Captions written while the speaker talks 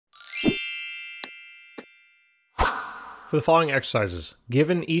For the following exercises,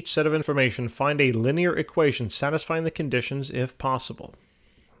 given each set of information, find a linear equation satisfying the conditions if possible.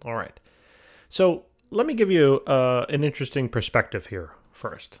 All right. So let me give you an interesting perspective here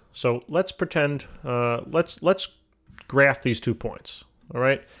first. So let's pretend, let's graph these 2 points, all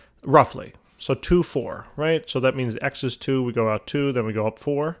right, roughly. So 2, 4, right? So that means x is 2, we go out 2, then we go up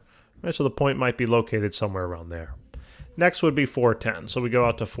 4, right? So the point might be located somewhere around there. Next would be 4, 10. So we go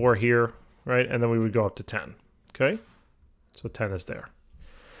out to 4 here, right? And then we would go up to 10, okay? So 10 is there.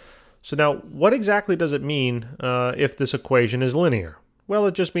 So now, what exactly does it mean if this equation is linear? Well,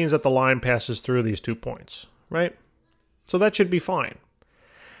 it just means that the line passes through these 2 points, right? So that should be fine.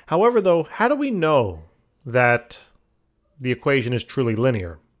 However, though, how do we know that the equation is truly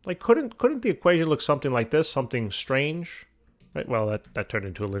linear? Like, couldn't the equation look something like this, something strange? Right? Well, that turned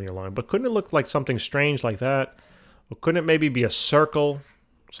into a linear line, but couldn't it look like something strange like that? Or couldn't it maybe be a circle,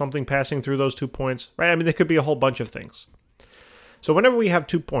 something passing through those 2 points? Right? I mean, there could be a whole bunch of things. So whenever we have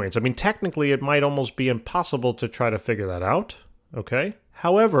 2 points, I mean, technically it might almost be impossible to try to figure that out, okay?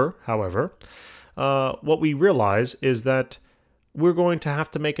 However, what we realize is that we're going to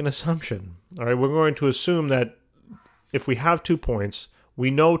have to make an assumption, all right? We're going to assume that if we have 2 points, we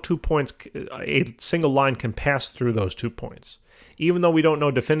know 2 points, a single line can pass through those 2 points. Even though we don't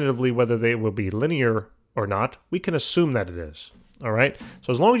know definitively whether they will be linear or not, we can assume that it is, all right?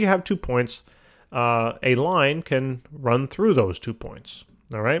 So as long as you have 2 points, a line can run through those 2 points,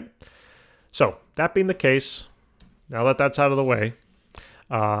 all right? So that being the case, now that that's out of the way,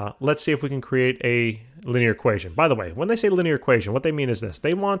 let's see if we can create a linear equation. By the way, when they say linear equation, what they mean is this.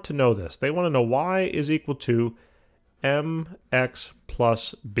 They want to know this. They want to know y is equal to mx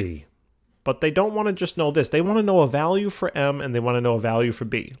plus b. But they don't want to just know this. They want to know a value for m and they want to know a value for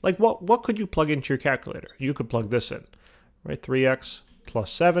b. Like what could you plug into your calculator? You could plug this in, right? 3x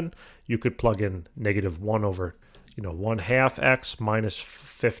plus 7. You could plug in -1 over, 1/2 x minus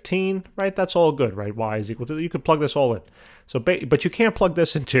 15, right? That's all good, right? Y is equal to, you could plug this all in. So, but you can't plug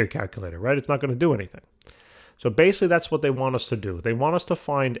this into your calculator, right? It's not going to do anything. So basically that's what they want us to do. They want us to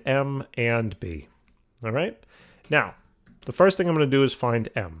find m and b, all right? Now, the first thing I'm going to do is find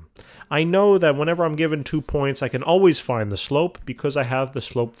m. I know that whenever I'm given 2 points, I can always find the slope because I have the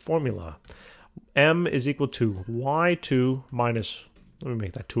slope formula. M is equal to y2 minus, let me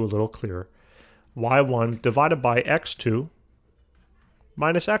make that 2 a little clearer, y1 divided by x2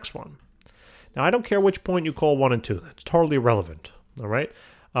 minus x1. Now, I don't care which point you call 1 and 2. That's totally irrelevant, all right?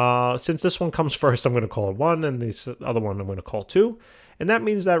 Since this one comes first, I'm going to call it 1, and this other one I'm going to call 2. And that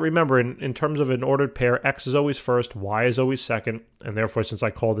means that, remember, in terms of an ordered pair, x is always first, y is always second, and therefore, since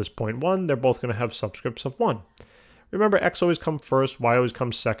I call this point 1, they're both going to have subscripts of 1. Remember, x always comes first, y always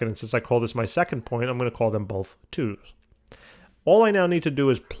comes second, and since I call this my second point, I'm going to call them both 2's. All I now need to do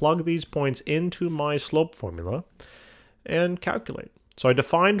is plug these points into my slope formula and calculate. So I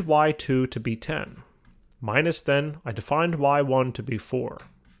defined y2 to be 10, minus then I defined y1 to be 4.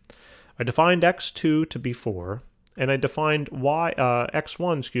 I defined x2 to be 4, and I defined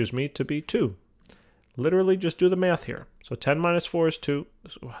x1, to be 2. Literally just do the math here. So 10 minus 4 is 2.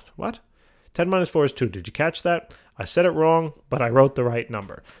 What? 10 minus 4 is 2. Did you catch that? I said it wrong, but I wrote the right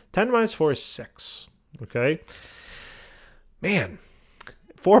number. 10 minus 4 is 6. Okay? Man,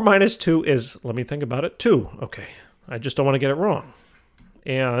 4 minus 2 is, let me think about it, 2. Okay, I just don't want to get it wrong.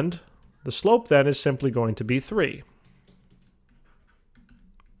 And the slope then is simply going to be 3.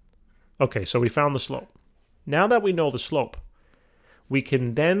 Okay, so we found the slope. Now that we know the slope, we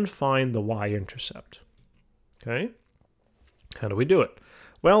can then find the y-intercept. Okay? How do we do it?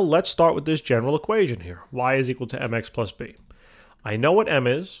 Well, let's start with this general equation here. Y is equal to mx plus b. I know what m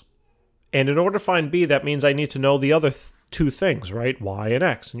is, and in order to find b, that means I need to know the other 2 things, right? Y and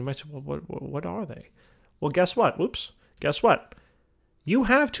x. And you might say, well, what are they? Well, guess what? Whoops. Guess what? You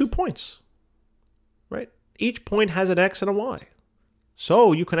have 2 points, right? Each point has an x and a y.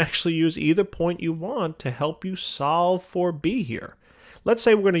 So you can actually use either point you want to help you solve for b here. Let's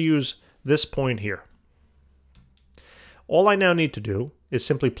say we're going to use this point here. All I now need to do is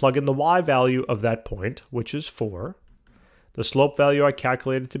simply plug in the y value of that point, which is 4. The slope value I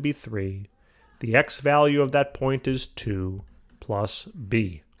calculated to be 3. The x value of that point is 2 plus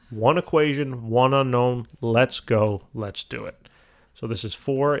b. One equation, one unknown. Let's go. Let's do it. So this is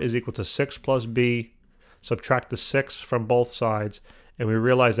 4 is equal to 6 plus b. Subtract the 6 from both sides, and we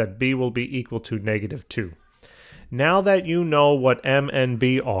realize that b will be equal to -2. Now that you know what m and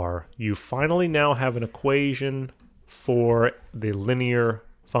b are, you finally now have an equation for the linear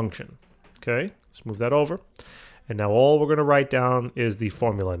function. Okay, let's move that over. And now all we're going to write down is the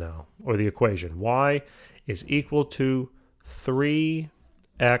formula now, or the equation. Y is equal to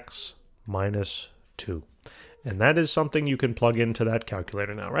 3x minus 2. And that is something you can plug into that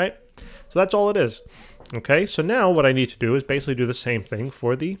calculator now, right? So that's all it is. Okay, so now what I need to do is basically do the same thing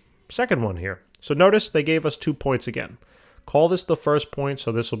for the second one here. So notice they gave us 2 points again. Call this the first point,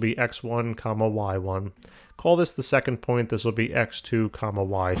 so this will be x1, comma y1. Call this the second point, this will be x2, comma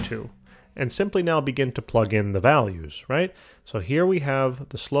y2. And simply now begin to plug in the values, right? So here we have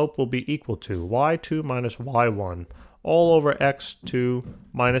the slope will be equal to y2 minus y1 all over x2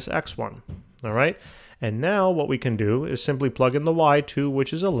 minus x1, all right? And now what we can do is simply plug in the y2,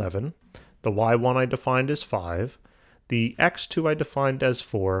 which is 11. The y1 I defined as 5. The x2 I defined as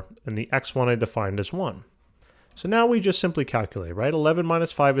 4. And the x1 I defined as 1. So now we just simply calculate, right? 11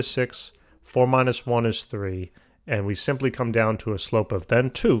 minus 5 is 6. 4 minus 1 is 3. And we simply come down to a slope of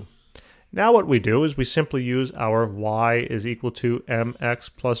then 2. Now what we do is we simply use our y is equal to mx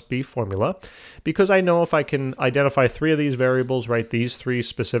plus b formula, because I know if I can identify 3 of these variables, right, these 3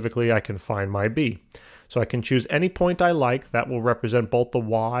 specifically, I can find my b. So I can choose any point I like that will represent both the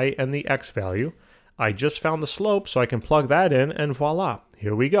y and the x value. I just found the slope, so I can plug that in, and voila,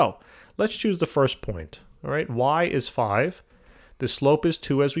 here we go. Let's choose the first point. All right, y is 5. The slope is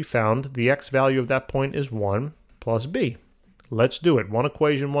 2 as we found. The x value of that point is 1 plus b. Let's do it. One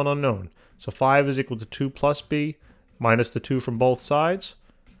equation, one unknown. So 5 is equal to 2 plus b minus the 2 from both sides.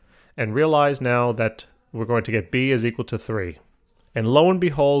 And realize now that we're going to get b is equal to 3. And lo and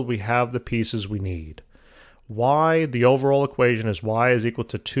behold, we have the pieces we need. Y, the overall equation is y is equal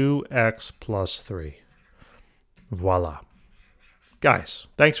to 2x plus 3. Voila. Guys,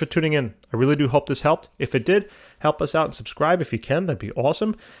 thanks for tuning in. I really do hope this helped. If it did, help us out and subscribe if you can. That'd be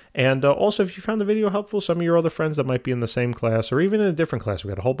awesome. And also, if you found the video helpful, some of your other friends that might be in the same class or even in a different class, we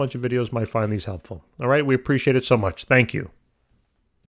got a whole bunch of videos, might find these helpful. All right, we appreciate it so much. Thank you.